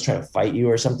where someone's trying to fight you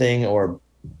or something, or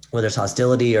where there's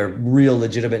hostility or real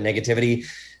legitimate negativity,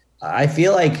 I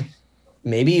feel like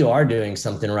maybe you are doing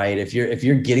something right if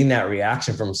you're getting that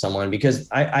reaction from someone, because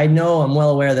I know, I'm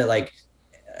well aware that like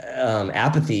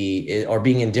apathy or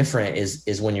being indifferent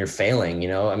is when you're failing.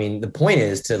 The point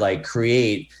is to like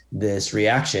create this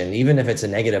reaction, even if it's a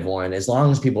negative one, as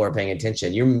long as people are paying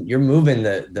attention, you're moving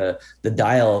the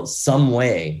dial some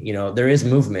way. There is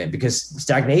movement, because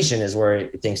stagnation is where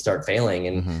things start failing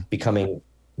and becoming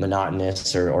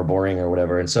monotonous or boring or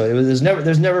whatever. And so there's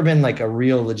never been like a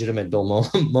real legitimate dull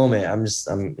moment.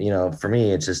 For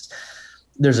me, it's just,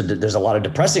 there's a lot of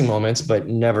depressing moments, but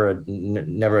never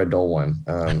a dull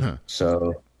one.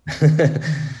 So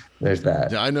there's that.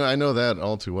 Yeah, I know that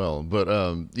all too well, but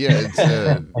it's,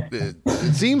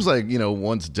 it seems like,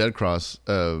 once Dead Cross,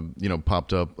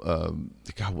 popped up,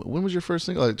 God, when was your first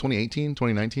single? Like 2018,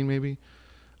 2019, maybe?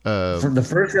 The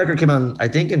first record came out, I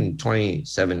think, in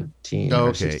 2017. Oh,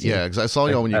 okay, yeah, because I saw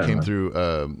y'all when you came through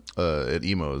at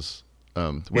Emos.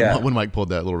 When Mike pulled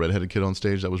that little redheaded kid on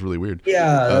stage, that was really weird.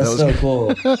 Yeah, that was so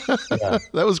cool. Yeah.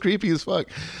 That was creepy as fuck.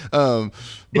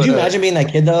 Did you imagine being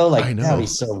that kid though? Like, I know. That would be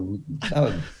so.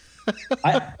 Not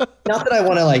that I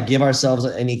want to like give ourselves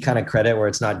any kind of credit where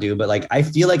it's not due, but like I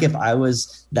feel like if I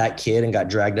was that kid and got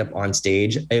dragged up on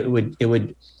stage, it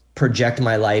would project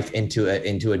my life into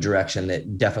a direction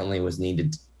that definitely was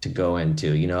needed to go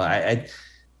into.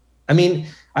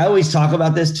 I always talk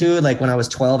about this too. Like when I was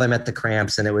 12, I met the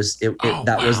Cramps, and was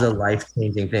the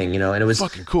life-changing thing, and it was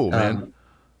fucking cool, man.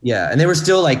 Yeah. And they were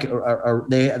still like,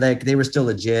 they were still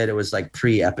legit. It was like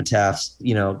pre-Epitaphs,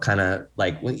 kind of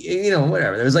like,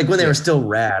 whatever. It was like when they were still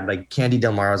rad, like Candy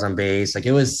Del Mar's on bass. Like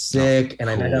it was sick. And cool.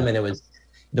 I met them, and it was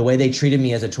the way they treated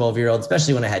me as a 12-year-old,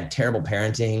 especially when I had terrible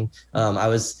parenting. I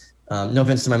was, no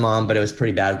offense to my mom, but it was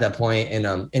pretty bad at that point.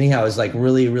 And anyhow, it was like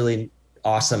really, really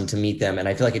awesome to meet them. And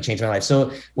I feel like it changed my life.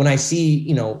 So when I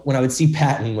see, when I would see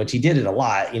Patton, which he did it a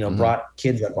lot, brought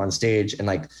kids up on stage and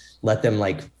like let them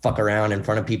like fuck around in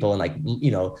front of people and like,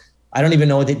 I don't even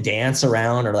know what they dance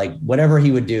around or like whatever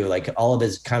he would do. Like all of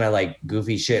his kind of like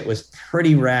goofy shit was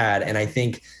pretty rad. And I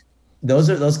think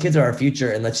those kids are our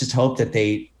future. And let's just hope that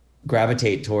they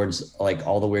gravitate towards like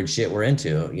all the weird shit we're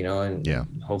into, and yeah,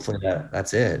 hopefully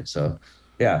that's it. So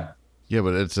yeah. Yeah.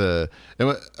 But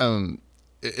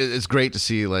it's great to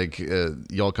see like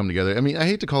y'all come together. I mean, I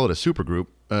hate to call it a super group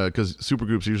because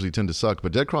supergroups usually tend to suck,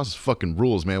 but Dead Cross is fucking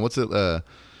rules, man. What's it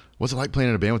like playing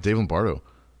in a band with Dave Lombardo?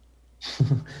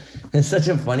 It's such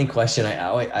a funny question.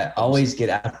 I always get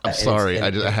asked that. I'm sorry.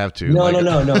 I have to. No.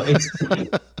 It's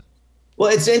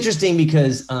well, it's interesting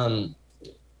because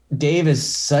Dave is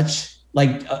such,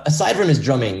 like, aside from his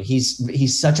drumming,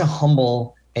 he's such a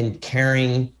humble and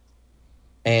caring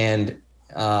and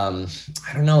I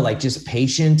don't know, like, just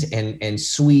patient and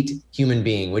sweet human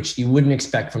being, which you wouldn't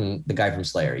expect from the guy from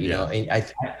Slayer, you know.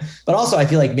 And but also I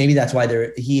feel like maybe that's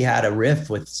why he had a riff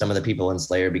with some of the people in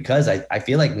Slayer, because I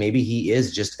feel like maybe he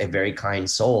is just a very kind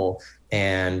soul,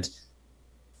 and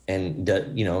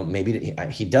you know, maybe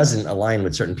he doesn't align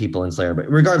with certain people in Slayer, but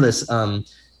regardless,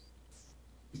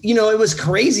 you know, it was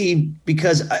crazy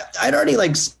because I'd already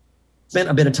like spent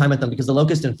a bit of time with them because the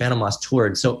Locust and Phantom Loss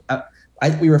toured, so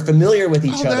we were familiar with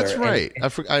each other. That's right.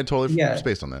 I totally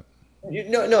spaced on that.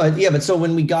 Yeah, but so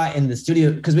when we got in the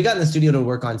studio, because we got in the studio to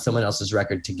work on someone else's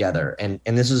record together, and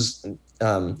this was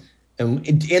and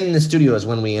in the studio is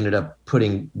when we ended up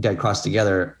putting Dead Cross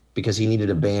together, because he needed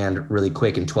a band really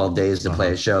quick in 12 days to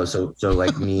play a show. So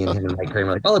like me and him and Mike Kramer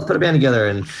were like, oh, let's put a band together,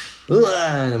 and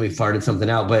then we farted something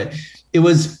out. But it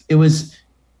was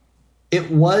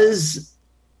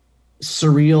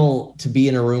surreal to be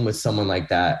in a room with someone like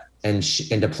that and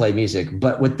to play music.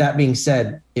 But with that being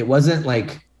said, it wasn't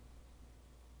like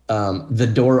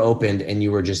the door opened and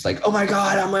you were just like, oh my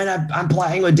God, I'm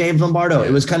playing with Dave Lombardo.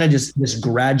 It was kind of just this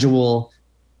gradual,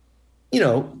 you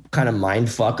know, kind of mind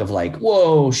fuck of like,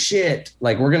 whoa, shit,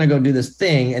 like we're going to go do this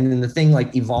thing. And then the thing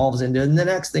like evolves into the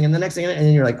next thing and the next thing. And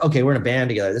then you're like, okay, we're in a band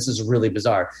together. This is really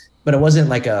bizarre. But it wasn't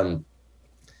like,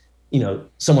 you know,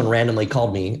 someone randomly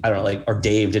called me, I don't know, like, or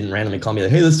Dave didn't randomly call me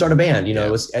like, hey, let's start a band. You know,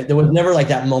 there was never like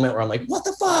that moment where I'm like, what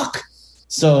the fuck?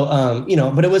 So, you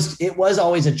know, but it was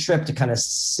always a trip to kind of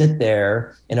sit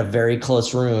there in a very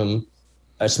close room,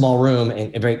 a small room,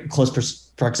 and a very close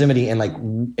proximity, and like,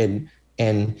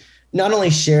 and not only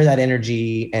share that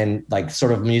energy and like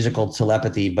sort of musical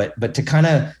telepathy, but to kind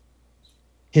of,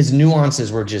 his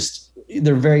nuances were just,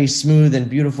 they're very smooth and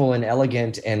beautiful and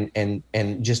elegant, and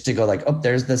just to go like, oh,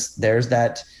 there's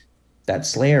that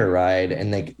Slayer ride,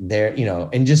 and like there, you know,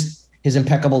 and just his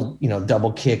impeccable, you know,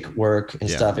 double kick work and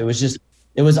stuff.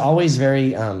 It was always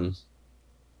very, I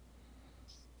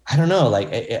don't know, like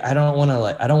I don't want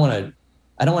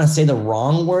to say the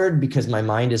wrong word because my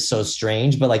mind is so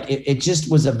strange, but like it just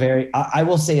was a very, I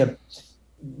will say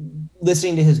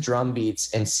listening to his drum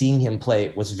beats and seeing him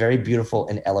play was very beautiful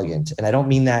and elegant. And I don't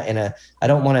mean that I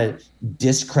don't want to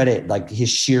discredit like his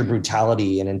sheer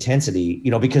brutality and intensity, you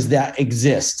know, because that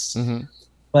exists. Mm-hmm.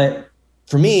 But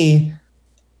for me,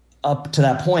 up to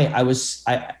that point, I was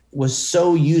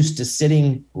so used to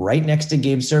sitting right next to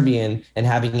Gabe Serbian and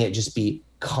having it just be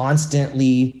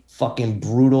constantly fucking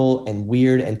brutal and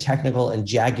weird and technical and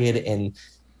jagged and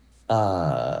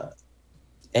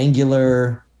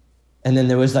angular. And then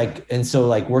there was like, and so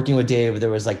like working with Dave,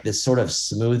 there was like this sort of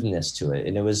smoothness to it.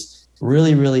 And it was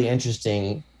really, really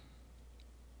interesting.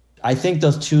 I think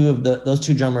those two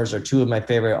drummers are two of my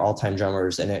favorite all-time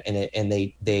drummers. And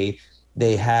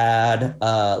they had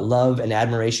love and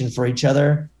admiration for each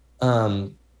other,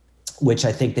 which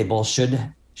I think they both should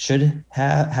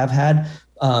have had.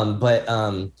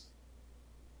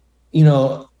 You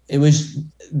know,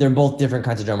 they're both different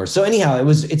kinds of drummers. So anyhow,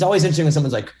 it's always interesting when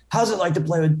someone's like, how's it like to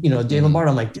play with, you know, Dave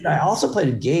Lombardo? I'm like, dude, I also played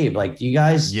with Gabe. Like, you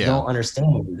guys don't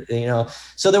understand, you know?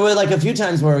 So there were like a few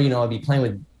times where, you know, I'd be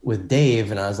playing with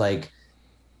Dave, and I was like,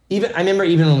 I remember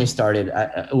when we started,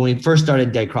 when we first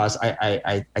started Dead Cross,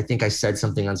 I think I said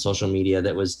something on social media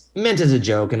that was meant as a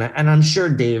joke. And I'm sure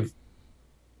Dave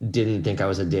didn't think I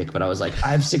was a dick, but I was like,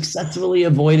 I've successfully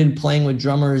avoided playing with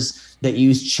drummers that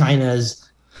use China's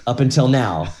up until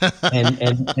now. And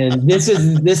this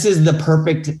is the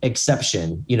perfect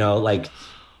exception, you know, like,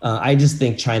 I just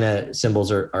think China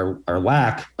cymbals are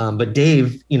whack. But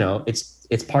Dave, you know,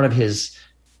 it's part of his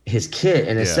kit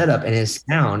and his setup and his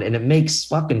sound, and it makes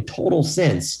fucking total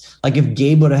sense. Like if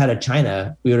Gabe would have had a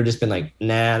China, we would have just been like,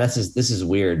 nah, this is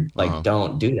weird. Like,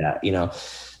 don't do that, you know?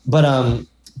 But, I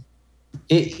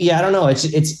don't know.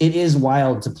 It is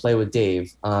wild to play with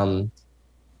Dave.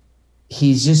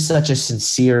 He's just such a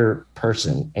sincere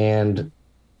person. And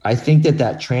I think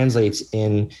that translates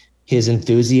in his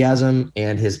enthusiasm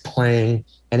and his playing.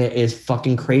 And it is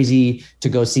fucking crazy to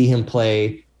go see him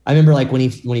play. I remember like when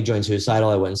he joined Suicidal,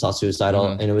 I went and saw Suicidal,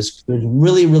 and it was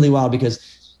really, really wild because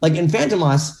like in Phantom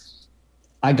Loss,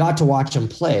 I got to watch him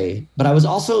play, but I was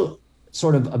also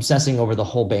sort of obsessing over the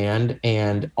whole band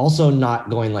and also not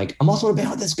going like, I'm also in a band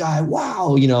with this guy.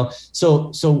 Wow. You know,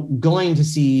 so going to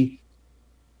see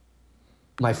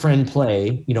my friend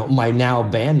play, my now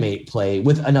bandmate play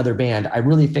with another band, I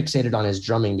really fixated on his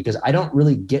drumming because I don't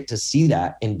really get to see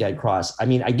that in Dead Cross. I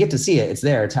mean, I get to see it. It's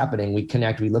there. It's happening. We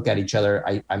connect. We look at each other.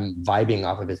 I'm vibing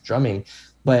off of his drumming,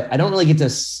 but I don't really get to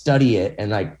study it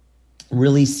and like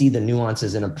really see the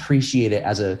nuances and appreciate it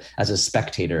as a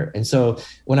spectator. And so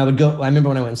when I remember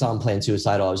when I went and saw him playing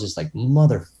Suicidal, I was just like,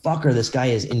 motherfucker, this guy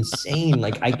is insane.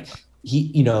 Like it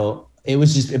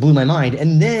blew my mind.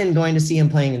 And then going to see him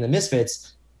playing in the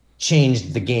Misfits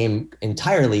changed the game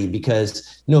entirely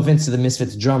because no offense to the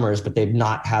Misfits drummers, but they've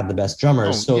not had the best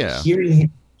drummers.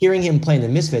 Hearing him playing the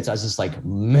Misfits, I was just like,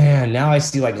 man, now I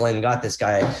see why Glenn got this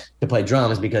guy to play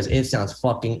drums because it sounds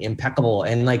fucking impeccable.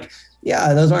 And like,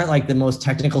 yeah, those aren't like the most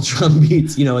technical drum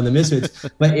beats, in the Misfits,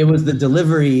 but it was the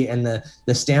delivery and the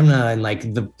stamina and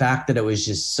like the fact that it was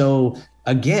just so,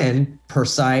 again,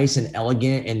 precise and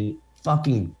elegant and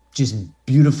fucking just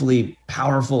beautifully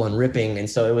powerful and ripping. And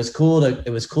so it was cool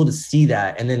to see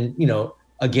that. And then,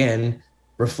 again,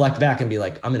 reflect back and be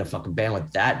like, I'm in a fucking band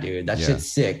with that dude. That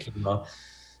shit's sick,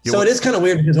 So it is kind of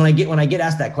weird because when I get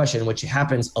asked that question, which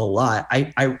happens a lot,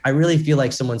 I really feel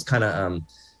like someone's kind of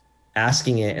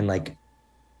asking it in like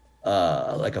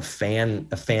a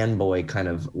fanboy kind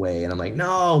of way, and I'm like,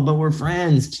 no, but we're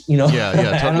friends, No,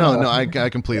 I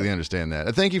completely understand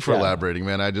that. Thank you for elaborating,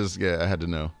 man. I had to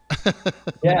know.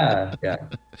 yeah.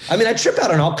 I mean, I trip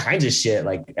out on all kinds of shit.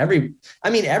 Like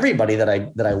everybody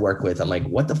that I work with, I'm like,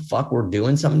 what the fuck? We're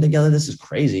doing something together. This is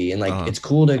crazy, and like it's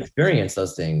cool to experience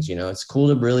those things. It's cool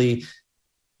to really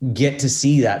get to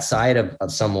see that side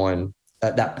of someone,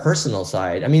 that personal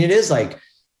side. I mean, it is like.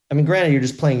 Granted, you're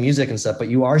just playing music and stuff, but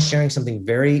you are sharing something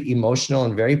very emotional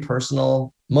and very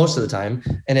personal most of the time.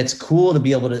 And it's cool to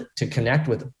be able to connect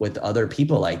with other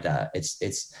people like that.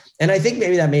 And I think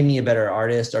maybe that made me a better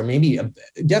artist, or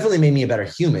definitely made me a better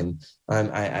human.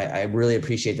 I really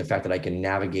appreciate the fact that I can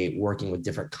navigate working with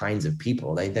different kinds of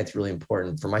people. I think that's really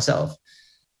important for myself.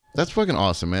 That's fucking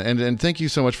awesome, man. And thank you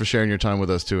so much for sharing your time with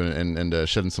us too, and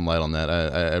shedding some light on that.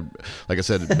 I like I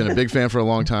said, been a big fan for a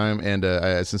long time, and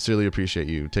I sincerely appreciate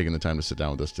you taking the time to sit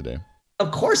down with us today.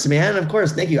 Of course, man. Of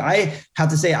course. Thank you. I have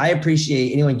to say, I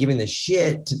appreciate anyone giving the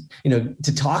shit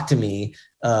to talk to me,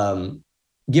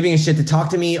 giving a shit to talk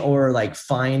to me or like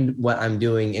find what I'm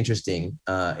doing interesting.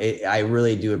 I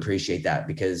really do appreciate that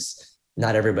because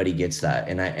not everybody gets that.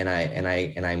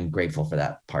 And I'm grateful for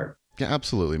that part. Yeah,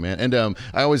 absolutely, man. And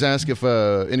I always ask if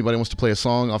anybody wants to play a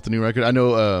song off the new record. I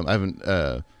know I haven't.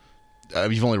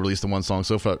 You've only released the one song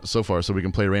so far, so we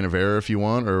can play "Reign of Error" if you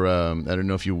want, or I don't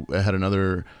know if you had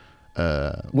another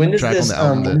when does track this,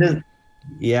 on the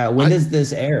album. When does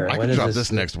this air? I can drop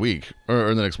this next week or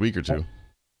in the next week or two.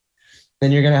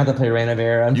 Then you're gonna have to play "Reign of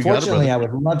Error." Unfortunately, I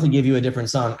would love to give you a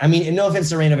different song. I mean, no offense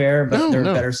to "Reign of Error," but there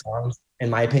are better songs. In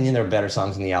my opinion, there are better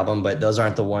songs in the album, but those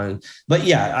aren't the ones. But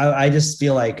yeah, I just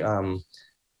feel like,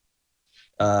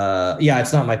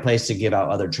 it's not my place to give out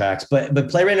other tracks. But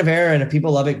play "Reign of Error," and if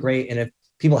people love it, great. And if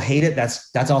people hate it,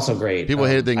 that's also great. People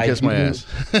hate it, they can kiss my ass.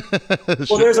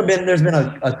 Well, there's been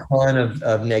a ton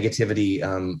of negativity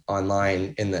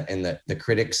online in the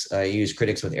critics. I use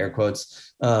critics with air quotes.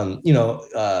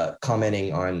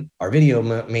 Commenting on our video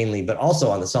mainly, but also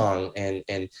on the song.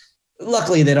 And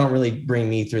luckily, they don't really bring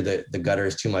me through the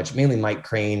gutters too much. Mainly Mike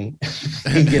Crane.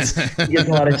 he gets a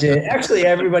lot of shit. Actually,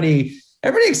 everybody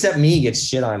except me gets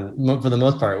shit on for the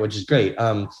most part, which is great.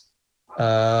 I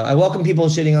welcome people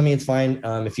shitting on me. It's fine.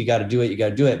 If you got to do it, you got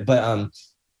to do it. But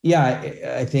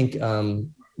I think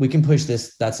we can push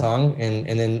that song,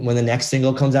 and then when the next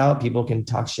single comes out, people can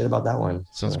talk shit about that one.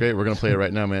 Sounds great. We're gonna play it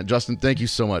right now, man. Justin, thank you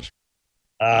so much.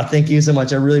 Thank you so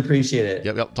much. I really appreciate it.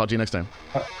 Yep. Talk to you next time.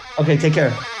 Okay, take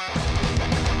care.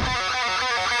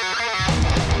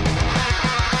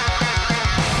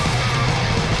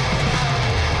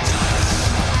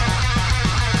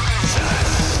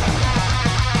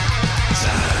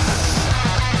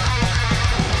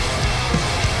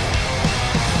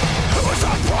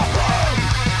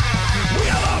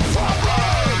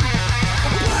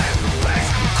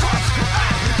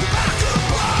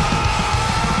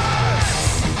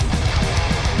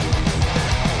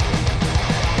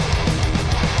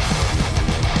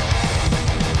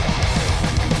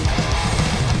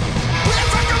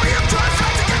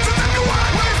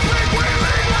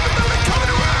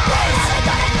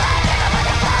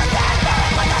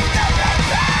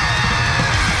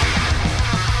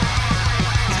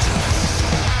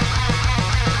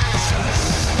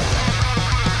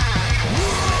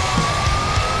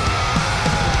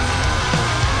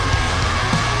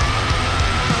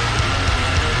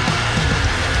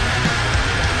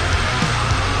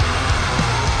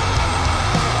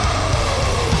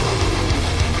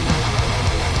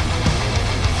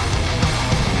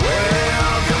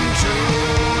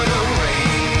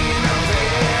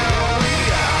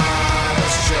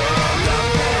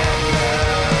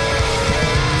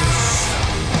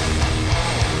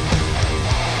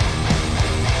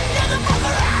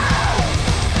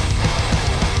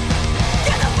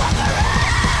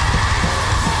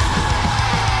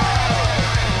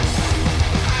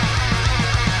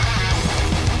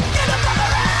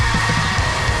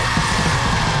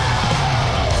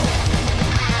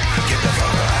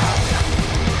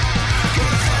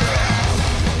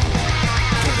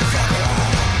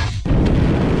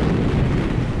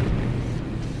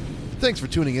 Thanks for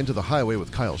tuning in to The Highway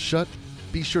with Kyle Shutt.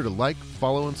 Be sure to like,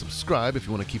 follow, and subscribe if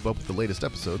you want to keep up with the latest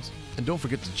episodes. And don't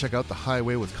forget to check out the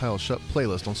Highway with Kyle Shutt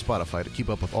playlist on Spotify to keep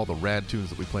up with all the rad tunes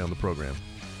that we play on the program.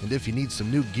 And if you need some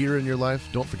new gear in your life,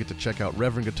 don't forget to check out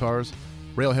Reverend Guitars,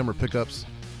 Railhammer Pickups,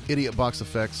 Idiot Box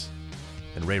Effects,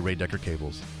 and Ray Decker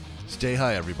Cables. Stay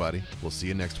high, everybody. We'll see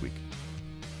you next week.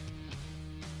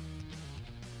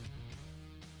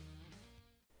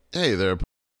 Hey there,